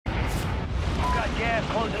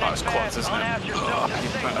That's quads, isn't it?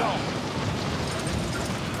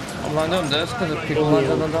 I'm landing on this because if people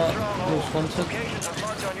landed on that, most wanted.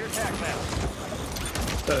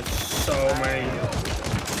 There's so many.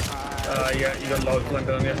 Yeah, you got loads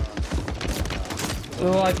landed on you.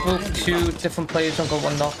 Oh, I broke 2 different players and got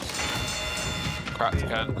 1 knocked. Cracked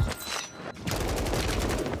again.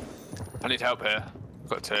 I need help here.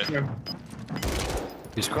 Got 2. Yeah.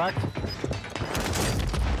 He's cracked.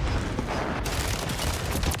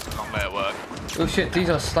 Not there at work. Oh shit, these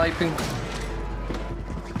are sniping.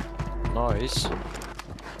 Nice.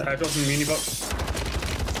 Drop some mini box.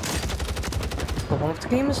 Got 1 of the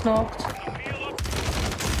gamers knocked.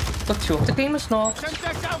 Got 2 of the gamers knocked.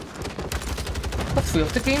 Got 3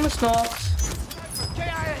 of the gamers knocked.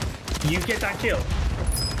 You get that kill?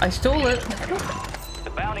 I stole it. The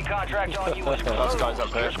bounty contract on you was Those guys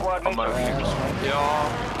up here. squad On my yeah.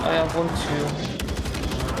 I have 1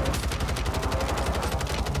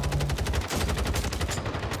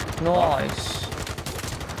 2. Nice.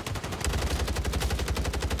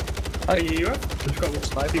 You up? We've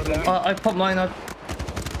got people on. I put mine up.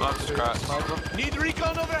 That's cracked. Need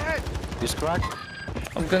recon overhead. He's cracked.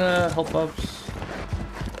 I'm gonna help Bubs.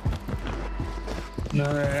 No,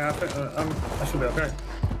 yeah, I think I should be okay.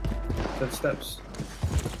 Dead steps.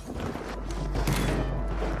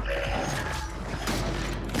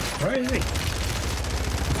 Where is he?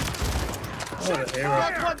 Oh, the hero.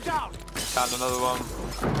 One down. Found another one.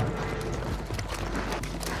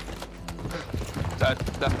 That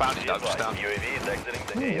bounty that was down. UAV is exiting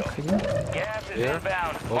the AO. Okay. Gas is Yeah.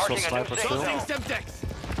 inbound. Also Marking a new sniper safe still. zone. Semtex.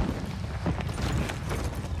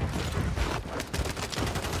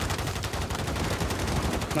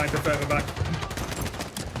 Sniper further back.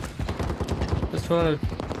 Just throwing a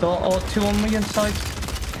dot or 2 on me inside.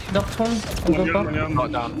 Knocked 1. I'm going back. Top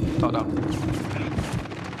down. Top down.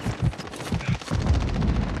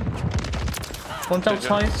 One's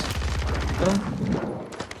outside. Got him.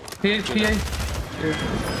 PA.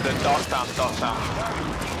 The dark down. Dark down.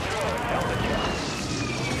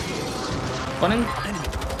 Running.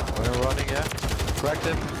 We're running, yeah. Cracked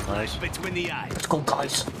him. Nice. Between the eyes. Let's go,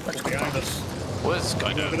 guys. Let's go. Behind us. What is this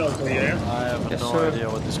guy doing? Yeah. I have Yes, no sir. idea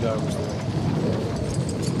what this guy was doing.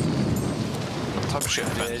 What type of shit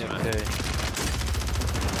defense, man? Okay.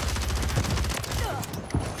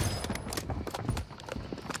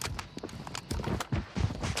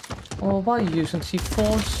 Oh, why are you using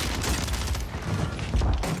C4s?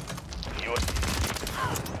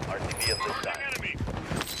 RTB at this time.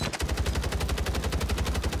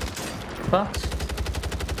 Back.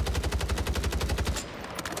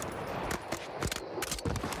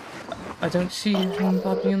 I don't see him,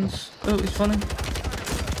 Babians. Oh, he's running.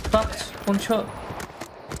 Backed. 1 shot.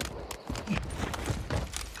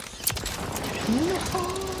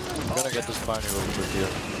 I'm gonna get this binary over with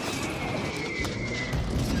here.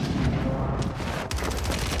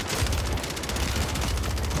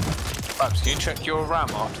 Babs, can you check your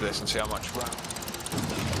RAM after this and see how much RAM?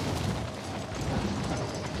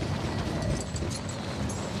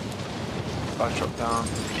 I dropped down.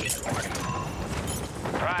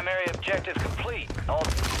 Primary objective complete. All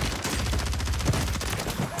If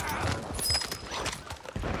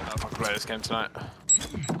I can play this game tonight.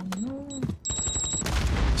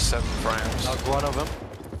 7 frames. Knocked 1 of them.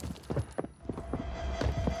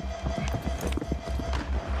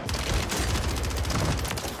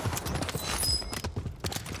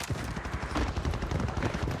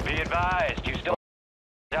 be advised, you still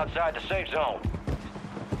outside the safe zone.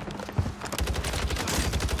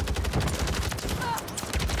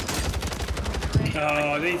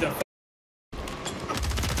 Oh, these are.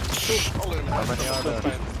 How many are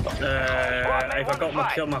there? If I got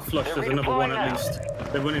my kill, my flush, there's another one at least.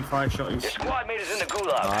 They're running 5 shotties. Your squad mate is in the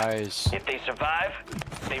gulag. Nice. If they survive,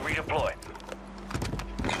 they redeploy.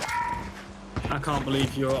 I can't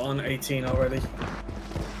believe you're on 18 already.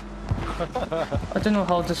 I don't know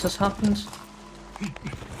how this has happened.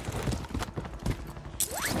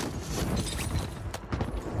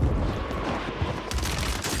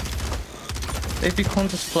 Maybe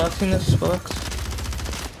counter-splitting works.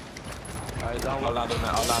 I'll land on it,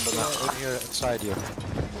 I'll land on it. In here, inside here.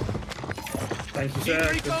 Thank you, Need sir.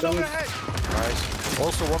 Good recon done. overhead. Nice.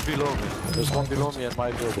 Also 1 below me. There's 1 below me in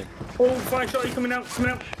my building. Oh, 5 shotty coming out,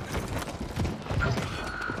 coming out.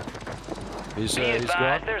 He's Be gone.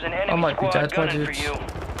 advised, there's an I enemy might be squad dead, gunning my for dudes. you.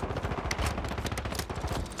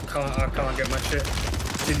 I can't get my shit.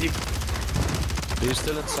 Did you? He's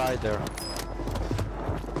still inside there.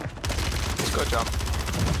 Let's go jump.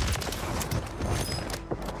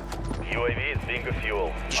 UAV is being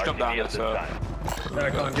fuel. Just jump down RTB at this, this time. I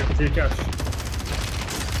can't get the cash.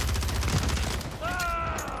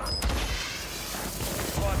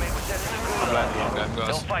 Long game, guys.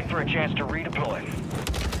 Don't fight for a chance to redeploy.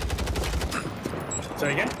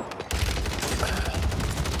 Say again?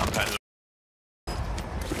 I'm playing.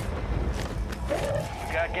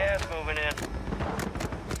 Got gas moving in.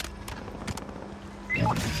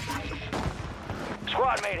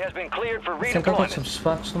 Squad mate has been cleared for I think I got some redeployment.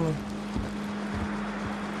 spots on me.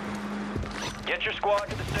 Get your squad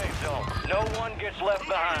to the safe zone. No one gets left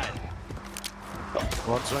behind.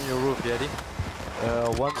 One's on your roof, Yeti.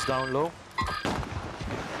 One's down low.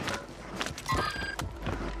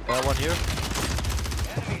 One here.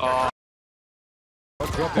 Oh,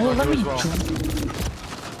 One dropping Oh, on let you me. as well.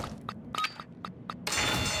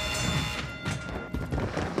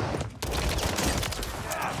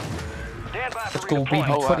 Stand by for Let's go, redeployment.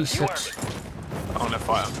 BB 26. I want to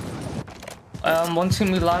fight him. One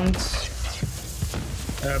team we land.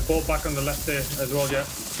 Boat back on the left there as well, yeah.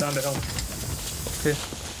 Down the hill. Okay.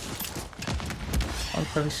 I'm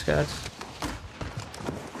very scared.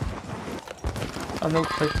 I'm no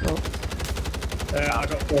plate though. I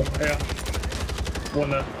got 4. Yeah. 1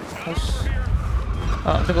 there. Nice.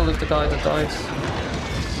 I'm gonna loot the guy that died.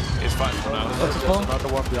 He's fighting for now. What's his There's bomb? another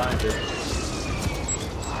one behind it.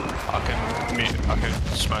 I can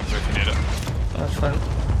smoke you if you need it. That's fine.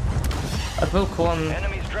 I broke one.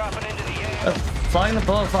 Enemies dropping into the air. Flying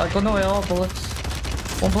above. I got no AR bullets.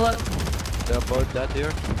 One bullet. They're both dead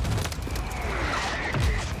here.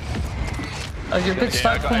 You big yeah,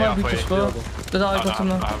 stack I got from where AR we for just you. were. Did I Oh, got him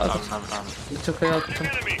no, now? I I got haven't. It's okay, I got him.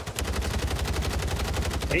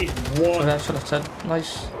 He's Okay, 1. I should have said.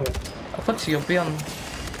 Nice. I thought you'd be on.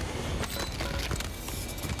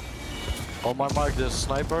 On my mark, there's a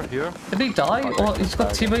sniper here. Did he die? Or he's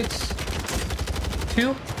got teammates?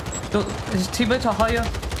 2? His teammates are higher.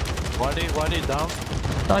 One down.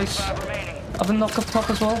 Nice. 5 remaining. I've been knocked up top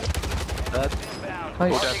as well. Dead. Inbound.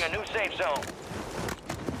 Nice. Marking a new safe zone.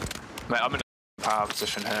 Mate, I'm in a power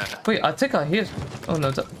position here. Wait, I think I hear. Oh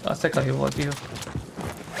no, I think I hear what you. You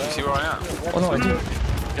see where I am? Oh no, I do.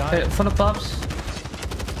 Behind. Hey, in front of Babs.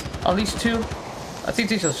 At least 2. I think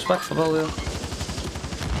these are respectable though.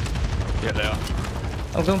 Yeah, they are.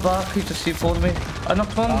 I'm going back, he just C4'd me. I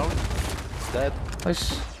knocked one. Down. Dead.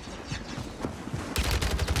 Nice.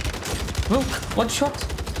 Look, 1 shot.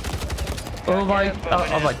 Oh my,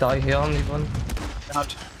 I might die here, I need one.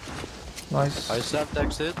 Nice. I sent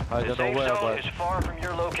exit. I The don't know safe where, zone but is far from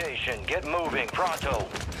your location. Get moving, pronto.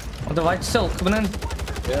 On the right still, coming in.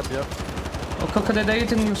 yep. Oh, cooking it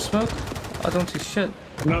aid in your smoke. I don't see shit.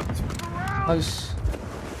 Knocked. Nice.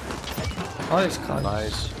 Nice, guys.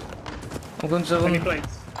 Nice. I'm going to Any zone. plates?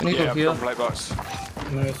 I need to Yeah, go I've here. got play box.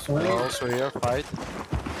 Nice one. Also here, fight.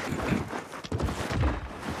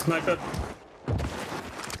 Sniper.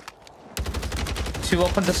 2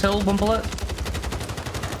 up on this hill, 1 bullet.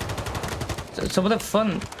 Some of the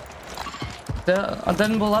fun. There, and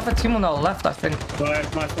then we'll have a team on our left, I think.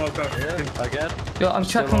 Right, my smoker. Yeah, again. Yeah, I'm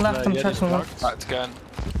Still checking on left, the I'm Yeti's checking mark. left. Back again.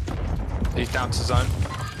 He's down to zone.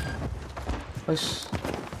 Nice.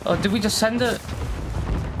 Oh, did we just send it?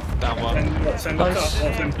 Down one. Send up Nice.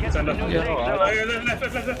 top. Send up. Yeah.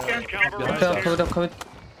 Left. Okay, I'm covered, I'm covered.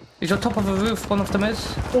 He's on top of a roof, one of them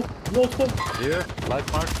is. Multiple. Here, light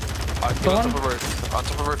mark. I'm Go on on. top of a roof. On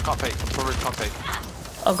top of a roof, can't peek. On top of a roof, can't peek.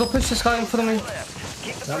 I'll go push this guy in front of me.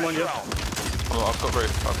 Keep the That one, pressure yeah. on. Oh, I've got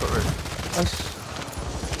roof. Nice.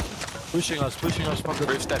 Pushing us from the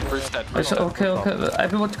Roof's dead, roof's dead. Nice. Okay, okay.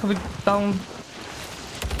 Everyone's coming down.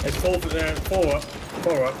 It's 4 up.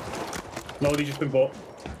 Loadie just been bought.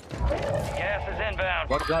 Gas is inbound.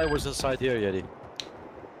 One guy was inside here, Yeti.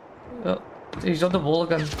 He's on the wall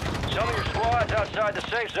again. Some of your squads outside the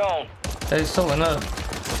safe zone. He's still in there.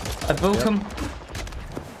 I broke him.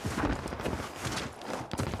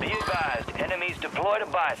 Be advised, enemies deployed a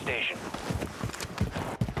buy station.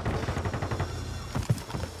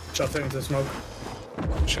 Shot into the smoke.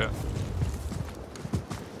 Shit.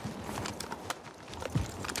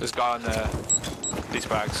 There's a guy on there. These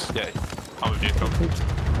bags. Yeah. I'm with you, Phil.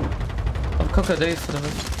 I'm cooking these for them.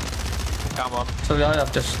 Down one. So yeah,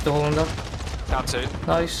 I've just stolen them. Down 2.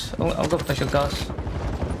 Nice. I'm gonna push your gas.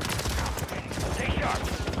 Stay sharp.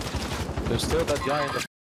 There's still that guy in the.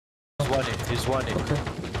 He's running. Okay.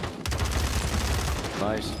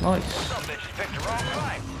 Nice. Nice. Some bitches picked the wrong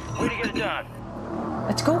fight. Way to get it done.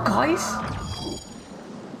 Let's go, guys.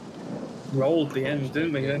 Rolled the end,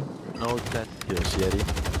 didn't we? Then? No 10 kills,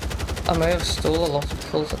 Yeti. I may have stole a lot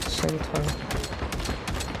of kills at the same time.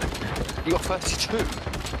 You got 32.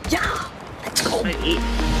 Yeah! Let's go! 8, 0,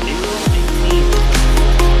 18.